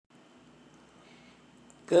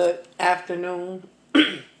Good afternoon.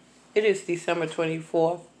 It is December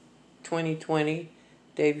 24th, 2020,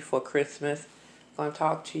 day before Christmas. I'm going to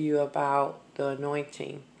talk to you about the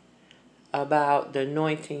anointing. About the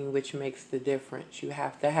anointing which makes the difference. You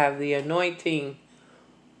have to have the anointing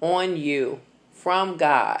on you from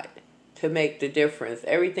God to make the difference.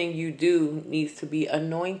 Everything you do needs to be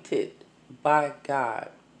anointed by God.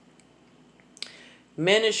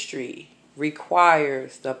 Ministry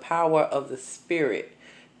requires the power of the Spirit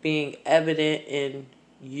being evident in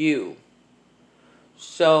you.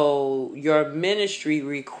 So your ministry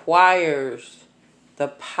requires the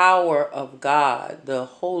power of God, the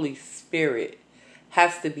Holy Spirit,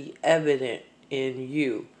 has to be evident in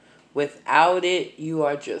you. Without it, you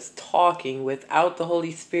are just talking. Without the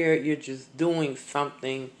Holy Spirit, you're just doing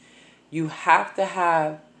something. You have to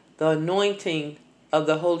have the anointing of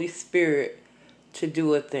the Holy Spirit to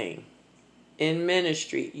do a thing. In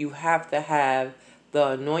ministry, you have to have the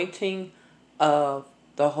anointing of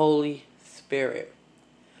the Holy Spirit.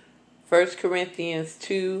 1 Corinthians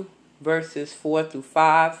 2 verses 4 through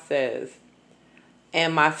 5 says,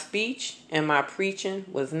 "And my speech and my preaching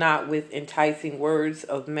was not with enticing words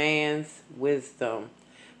of man's wisdom,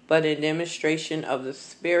 but in demonstration of the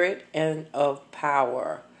Spirit and of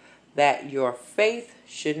power, that your faith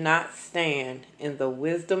should not stand in the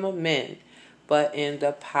wisdom of men, but in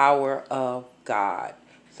the power of God."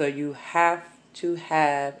 So you have to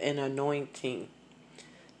have an anointing.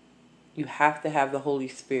 You have to have the Holy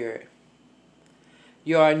Spirit.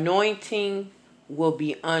 Your anointing will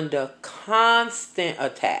be under constant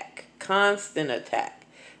attack,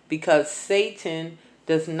 because Satan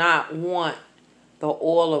does not want the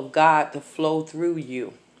oil of God to flow through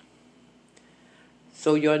you.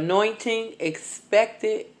 So your anointing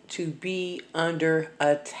expected to be under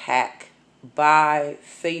attack by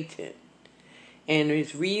Satan. And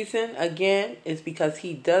his reason, again, is because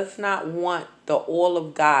he does not want the oil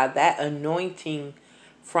of God, that anointing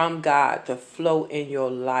from God, to flow in your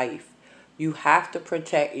life. You have to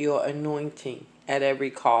protect your anointing at every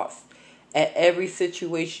cost. At every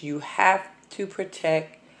situation, you have to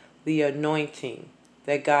protect the anointing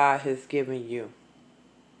that God has given you.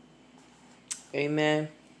 Amen.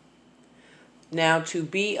 Now, to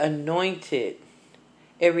be anointed,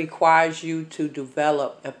 it requires you to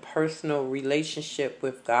develop a personal relationship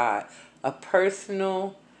with God, a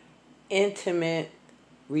personal, intimate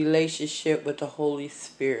relationship with the Holy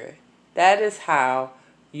Spirit. That is how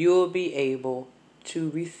you'll be able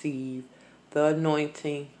to receive the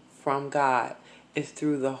anointing from God. It's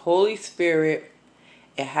through the Holy Spirit.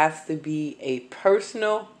 It has to be a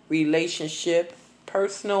personal relationship,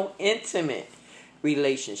 personal, intimate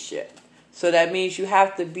relationship. So that means you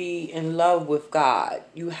have to be in love with God.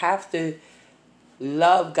 You have to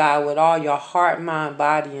love God with all your heart, mind,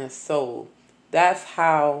 body, and soul. That's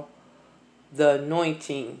how the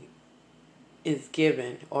anointing is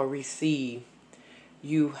given or received.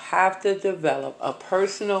 You have to develop a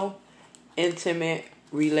personal, intimate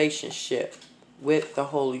relationship with the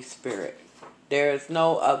Holy Spirit. There is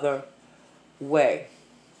no other way.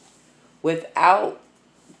 Without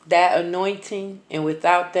that anointing and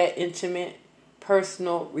without that intimate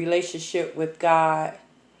personal relationship with God,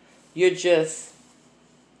 you're just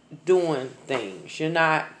doing things. You're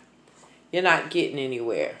not getting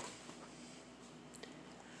anywhere.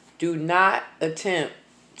 Do not attempt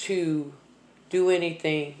to do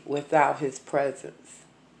anything without his presence,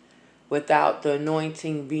 without the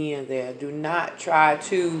anointing being there. Do not try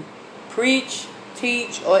to preach,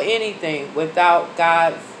 teach, or anything without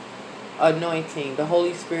God's anointing, the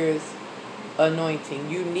Holy Spirit's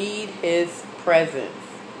anointing. You need his presence.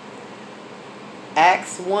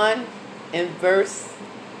 Acts 1 and verse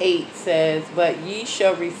 8 says, "But ye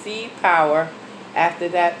shall receive power. After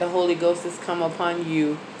that the Holy Ghost is come upon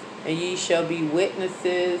you, and ye shall be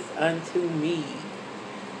witnesses unto me."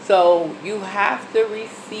 So you have to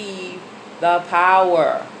receive the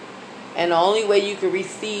power. And the only way you can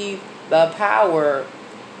receive the power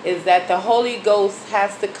is that the Holy Ghost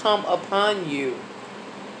has to come upon you.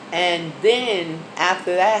 And then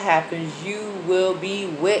after that happens, you will be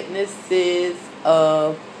witnesses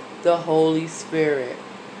of the Holy Spirit.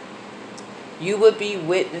 You will be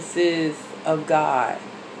witnesses of God.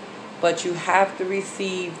 But you have to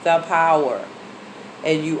receive the power.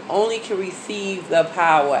 And you only can receive the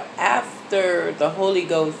power after the Holy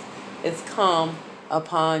Ghost is come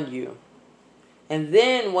upon you. And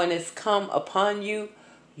then when it's come upon you,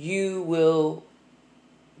 you will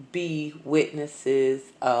be witnesses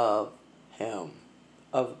of him,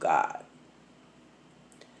 of God.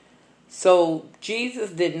 So Jesus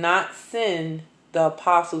did not send the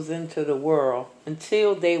apostles into the world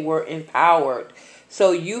until they were empowered.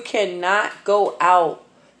 So you cannot go out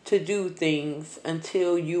to do things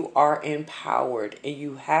until you are empowered, and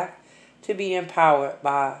you have to be empowered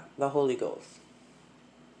by the Holy Ghost.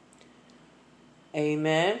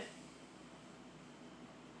 Amen.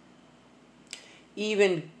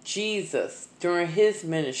 Even Jesus, during his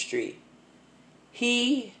ministry,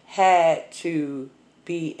 he had to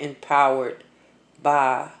be empowered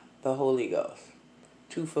by the Holy Ghost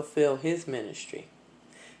to fulfill his ministry.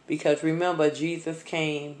 Because remember, Jesus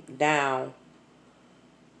came down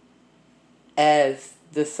as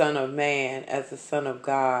the Son of Man, as the Son of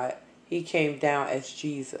God. He came down as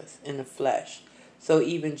Jesus in the flesh. So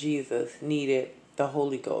even Jesus needed the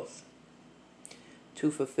Holy Ghost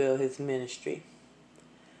to fulfill his ministry.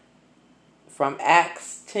 From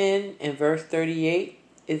Acts 10 and verse 38,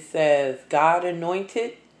 it says, God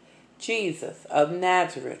anointed Jesus of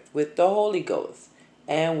Nazareth with the Holy Ghost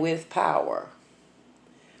and with power,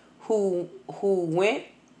 who went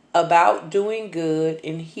about doing good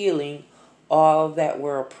and healing all that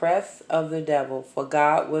were oppressed of the devil, for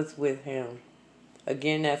God was with him.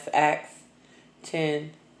 Again, that's Acts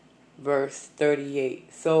 10, verse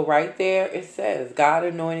 38. So right there it says, God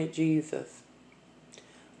anointed Jesus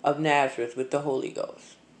of Nazareth with the Holy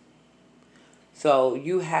Ghost. So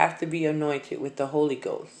you have to be anointed with the Holy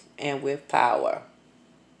Ghost and with power,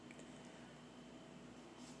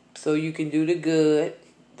 so you can do the good,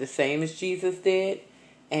 the same as Jesus did,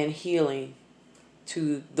 and healing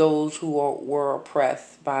to those who were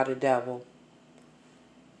oppressed by the devil.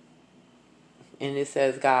 And it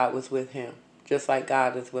says God was with him, just like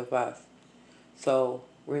God is with us. So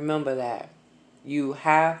remember that. You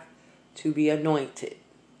have to be anointed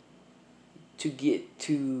to get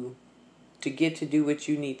to do what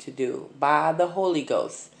you need to do by the Holy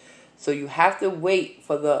Ghost. So you have to wait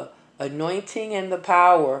for the anointing and the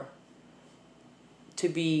power to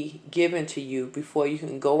be given to you before you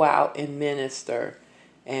can go out and minister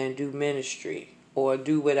and do ministry or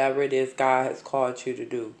do whatever it is God has called you to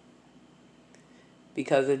do.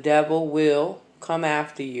 Because the devil will come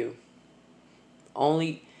after you.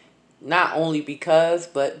 Not only because,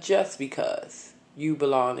 but just because you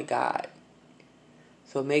belong to God.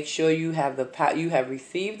 So make sure you have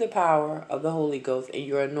received the power of the Holy Ghost and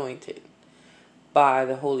you're anointed by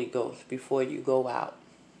the Holy Ghost before you go out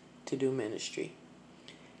to do ministry.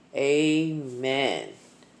 Amen.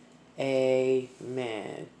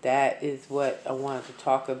 Amen. That is what I wanted to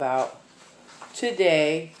talk about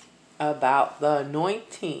today, about the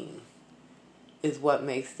anointing is what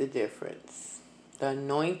makes the difference. The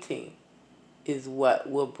anointing is what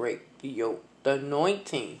will break the yoke. The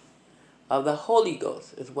anointing of the Holy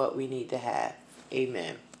Ghost is what we need to have.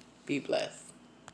 Amen. Be blessed.